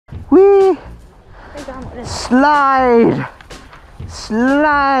Slide!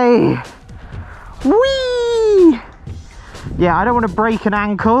 Slide! Whee! Yeah, I don't want to break an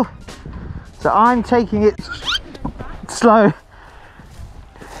ankle, so I'm taking it slow.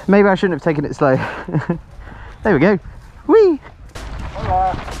 Maybe I shouldn't have taken it slow. There we go. Whee!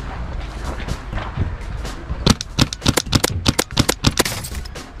 Hola.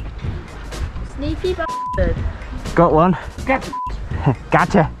 Sneaky bastard. Got one. Gotcha.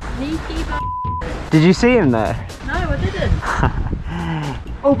 Gotcha. Sneaky bastard. Did you see him there? No, I didn't.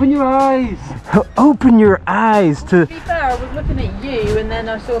 Open your eyes. Open your eyes To be fair, I was looking at you and then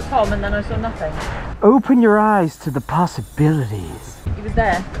I saw Tom and then I saw nothing. Open your eyes to the possibilities. He was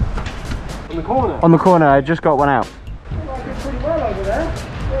there. On the corner. On the corner, I just got one out. I did pretty well over there.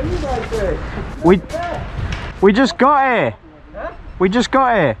 What are you guys doing? We just got here. Huh? We just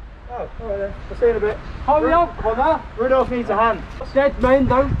got here. Oh, alright then. I'll see you in a bit. Hurry up, Connor. Rudolph needs a hand. Dead men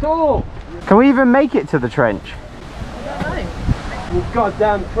don't talk. Can we even make it to the trench? I don't know. You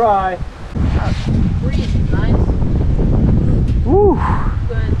goddamn try. That's really nice. Woo!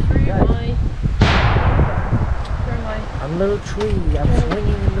 Going through my... I'm a little tree. I'm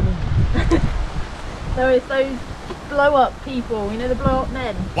swinging in the wind. So it's those blow-up people, you know, the blow-up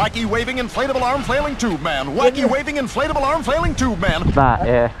men. Wacky waving inflatable arm flailing tube man. Wacky waving inflatable arm flailing tube man. That,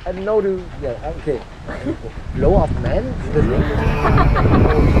 yeah. I know to, yeah, okay. Blow up, man.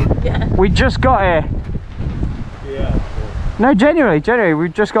 Yeah. We just got here. Yeah. No, genuinely, we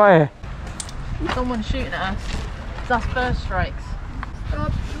just got here. Someone's shooting at us. That's first strikes.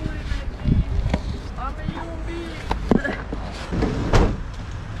 Stop shooting at me. I'm a human being.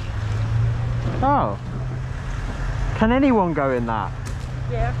 Oh. Can anyone go in that?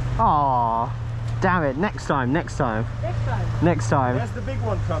 Yeah. Aw. Damn it, next time. Next time. Next time. There's the big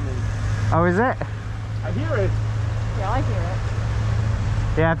one coming. Oh, is it? I hear it. Yeah, I hear it.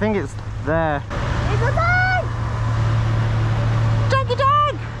 Yeah, I think it's there. It's a tank! Tanky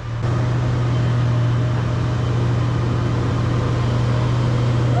tank!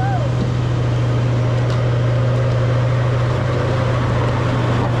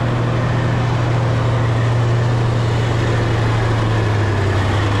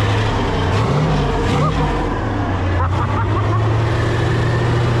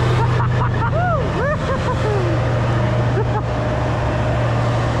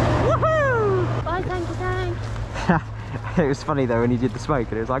 Bye, tanky tank! It was funny though when he did the smoke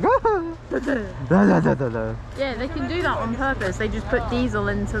and it was like Yeah, they can do that on purpose. They just put diesel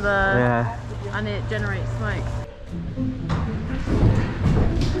into the... yeah. and it generates smoke.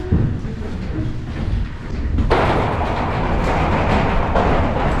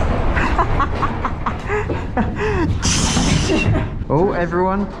 Oh,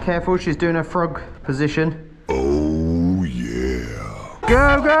 everyone, careful, she's doing a frog position. Oh yeah.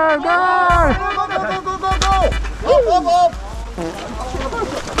 Go, go, go!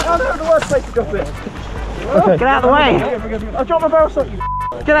 Oh, no, the worst place to drop it. Okay. Get out of the way! I'll drop my barrel shot, you.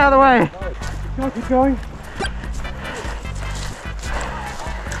 Get out of the way! Can I keep going?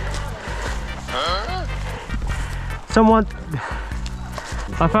 Someone...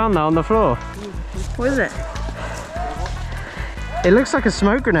 I found that on the floor. What is it? It looks like a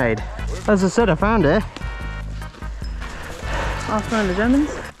smoke grenade. As I said, I found it. Ask one of the Germans.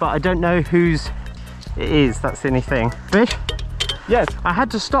 But I don't know whose it is, that's the only thing. Fish? Yes. I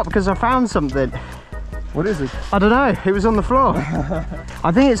had to stop because I found something. What is it? I don't know, it was on the floor.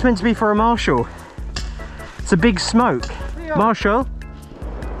 I think it's meant to be for a marshal. It's a big smoke. Marshal?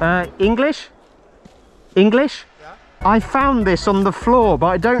 English? English? Yeah. I found this on the floor, but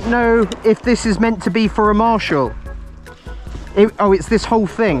I don't know if this is meant to be for a marshal. Oh, it's this whole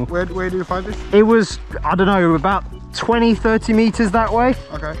thing. Where did you find this? It was, I don't know, about 20-30 meters that way.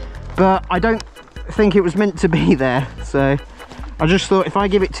 Okay. But I don't think it was meant to be there, so I just thought if I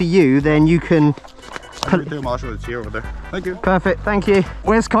give it to you, then you can... The marshal is here over there. Thank you. Perfect, thank you.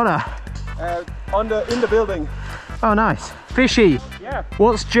 Where's Connor? In the building. Oh, nice. Fishy. Yeah.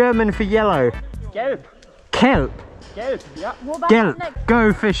 What's German for yellow? Gelb. Kelp. Gelb, yeah. Gelp.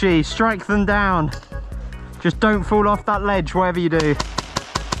 Go, Fishy. Strike them down. Just don't fall off that ledge, whatever you do.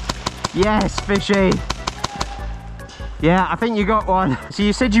 Yes, Fishy. Yeah, I think you got one. So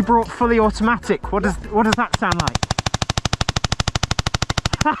you said you brought fully automatic. What does that sound like?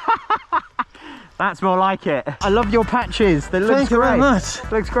 That's more like it. I love your patches. They look great. Thank you very much.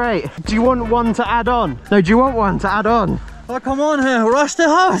 Looks great. Do you want one to add on? No, do you want one to add on? Oh, come on here, rush the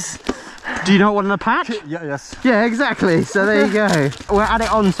house. Do you not want the patch? Yeah, yes. Yeah, exactly. So there you go. We'll add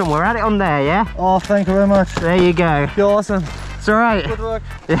it on somewhere. Add it on there, yeah? Oh, thank you very much. There you go. You're awesome. It's all right. Good work.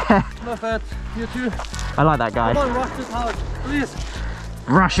 Yeah. Perfect. You too. I like that guy. Come on, rush this house, please.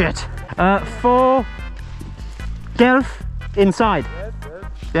 Rush it. 4 Gelf inside. Yes,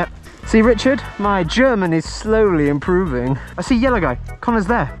 yes. Yep. See, Richard, my German is slowly improving. I see yellow guy. Connor's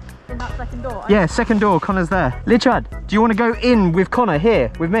there. In that second door? Yeah, second door. Connor's there. Richard, do you want to go in with Connor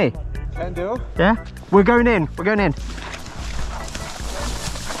here with me? Can do. Yeah? We're going in. We're going in.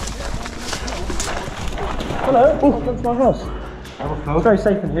 Hello, welcome to my house. It's very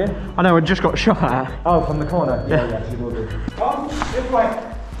safe in here. I know, I just got shot at. Oh, from the corner? Yeah. Yeah, you will do. Come, this way.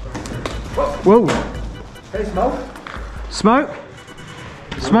 Whoa. Hey, smoke. Smoke?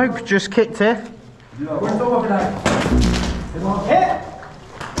 Smoke just kicked here. Where's the over there? Hit!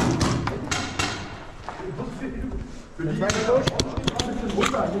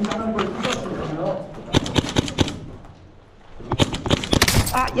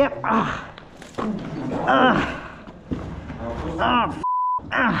 Ah, yep. Ah.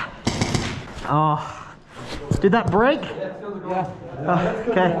 Oh. Did that break? Yeah.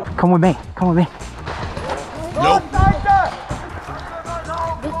 Okay. Come with me. Come with me. Nope.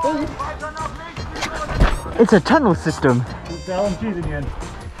 It's a tunnel system. Down cheese again.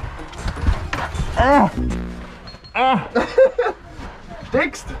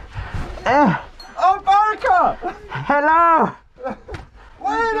 Fixed? Oh, Barker! Hello.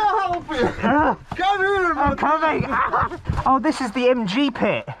 Where the help you? Come here, I'm coming. Oh, this is the MG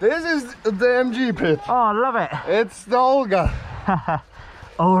pit. This is the MG pit. Oh, I love it. It's the Olga.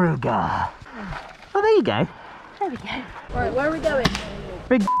 Olga. Oh, there you go. There we go. Right, where are we going?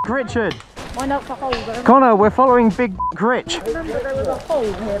 Big Richard. Find out the hole though. Connor, we're following Big Rich. Remember there was a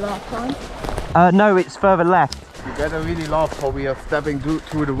hole here last time? No, it's further left. You better really laugh how we are stepping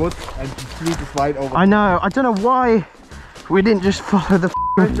through the woods and the street is wide open. I know. I don't know why we didn't just follow the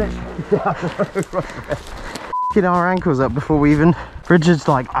get our ankles up before we even. Richard's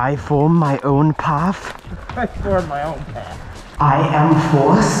like, I form my own path. I formed my own path. I am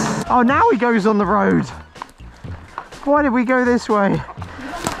force. Oh, now he goes on the road. Why did we go this way?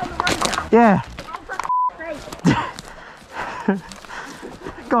 Yeah.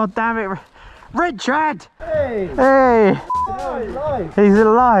 God damn it. Richard! Hey! Hey! Alive. He's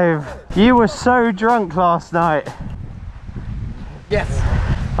alive. You were so drunk last night. Yes.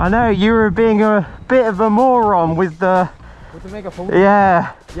 I know, you were being a bit of a moron with the... With the megaphone?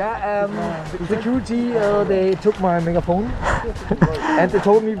 Yeah. Yeah, the security, they took my megaphone and they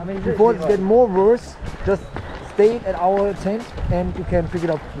told me before it's getting more worse, just stay at our tent and you can pick it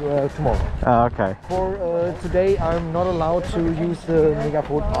up tomorrow. Oh, okay. For today, I'm not allowed to use the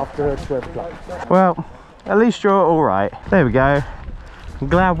megaphone after 12 o'clock. Well, at least you're alright. There we go. I'm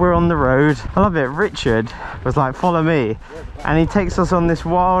glad we're on the road. I love it. Richard was like, follow me. And he takes us on this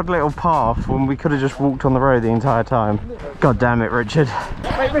wild little path when we could have just walked on the road the entire time. God damn it, Richard.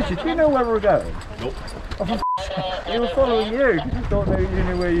 Wait, Richard, do you know where we're going? Nope. Oh, we were following you. You just don't know you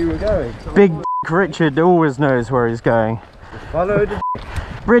knew where you were going. Big Richard always knows where he's going. Follow the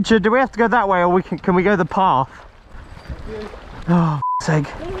Richard, do we have to go that way or can we go the path? Oh, sake.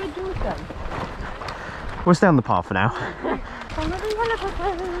 We'll stay on the path for now.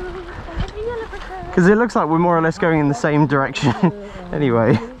 Because it looks like we're more or less going in the same direction.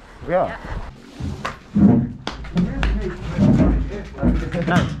 Anyway. Yeah.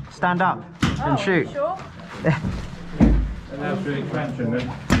 No, stand up and shoot. Sure?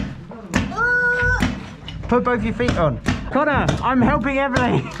 Put both your feet on. Connor, I'm helping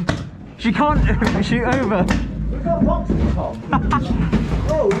Emily. She can't shoot over.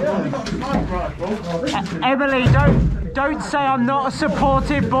 Oh, yeah. Emily, don't say I'm not a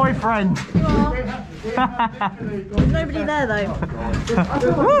supportive boyfriend. You are. There's nobody there though.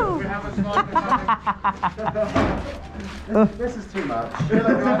 This is too much.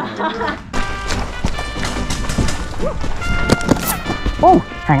 Oh,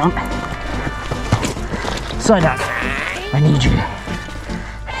 hang on. Side up. I need you.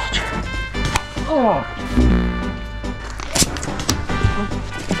 Oh.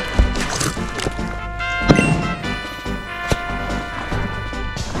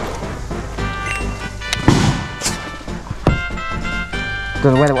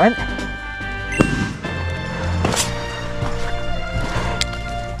 Don't know where it went.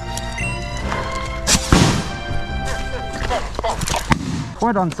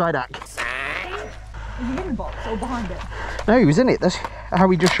 Well done, Sidak. Is he in the box or behind it? No, he was in it. That's how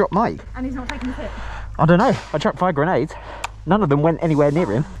he just shot Mike. And he's not taking the hit? I don't know. I chucked 5 grenades. None of them went anywhere near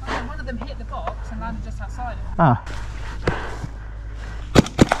him. One of them hit the box and landed just outside it. Ah.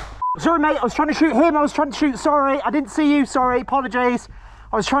 Sorry, mate. I was trying to shoot him. I was trying to shoot. Sorry. I didn't see you. Sorry. Apologies.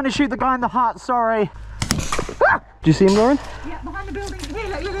 I was trying to shoot the guy in the hut. Sorry. Ah! Do you see him, Lauren? Yeah, behind the building. Here,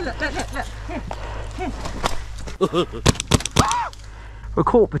 look. Here. We're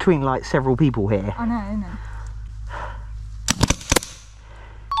caught between like several people here. I know.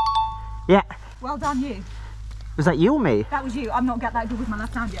 Yeah. Well done, you. Was that you or me? That was you. I'm not get that good with my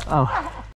left hand yet. Oh.